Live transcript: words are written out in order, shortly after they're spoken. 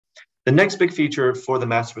The next big feature for the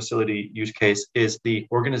master facility use case is the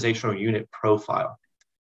organizational unit profile.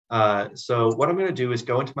 So what I'm going to do is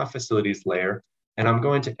go into my facilities layer, and I'm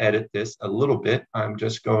going to edit this a little bit. I'm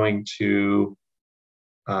just going to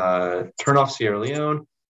turn off Sierra Leone,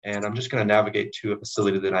 and I'm just going to navigate to a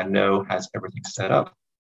facility that I know has everything set up.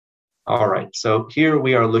 All right, so here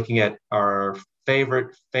we are looking at our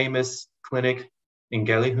favorite famous clinic,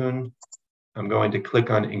 Ngelihun. I'm going to click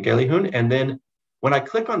on Ngelihun, and then when I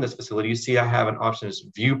click on this facility, you see I have an option as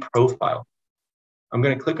View Profile. I'm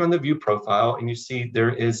going to click on the View Profile, and you see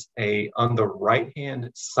there is on the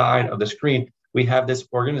right-hand side of the screen, we have this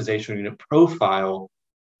organizational unit profile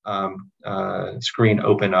screen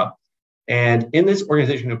open up. And in this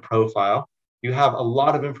organizational unit profile, you have a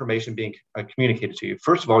lot of information being communicated to you.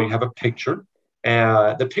 First of all, you have a picture.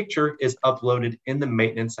 The picture is uploaded in the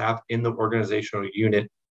maintenance app in the organizational unit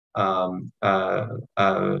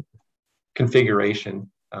configuration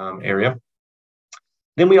area.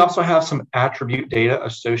 Then we also have some attribute data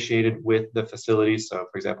associated with the facility. So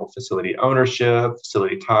for example, facility ownership,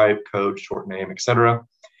 facility type, code, short name, etc.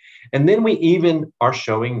 And then we even are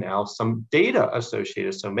showing now some data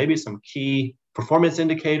associated. So maybe some key performance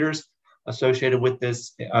indicators associated with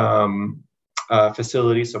this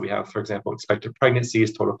facility. So we have, for example, expected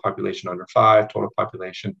pregnancies, total population under 5, total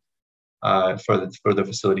population for the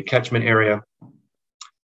facility catchment area.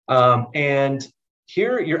 And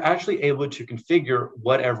here you're actually able to configure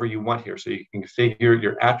whatever you want here. So you can configure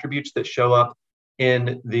your attributes that show up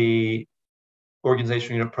in the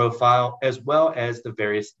organizational unit profile, as well as the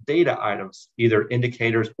various data items, either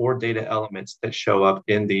indicators or data elements that show up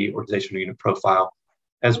in the organizational unit profile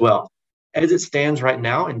as well. As it stands right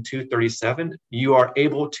now in 2.37, you are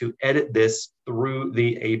able to edit this through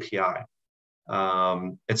the API.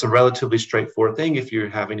 It's a relatively straightforward thing. If you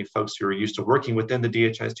have any folks who are used to working within the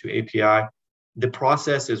DHIS2 API, the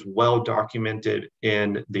process is well documented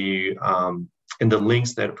in the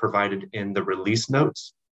links that are provided in the release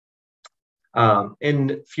notes.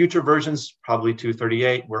 In future versions, probably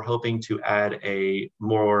 2.38, we're hoping to add a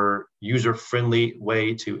more user-friendly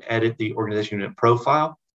way to edit the organization unit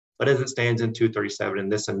profile. But as it stands in 2.37, in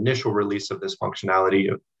this initial release of this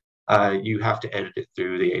functionality, you have to edit it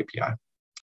through the API.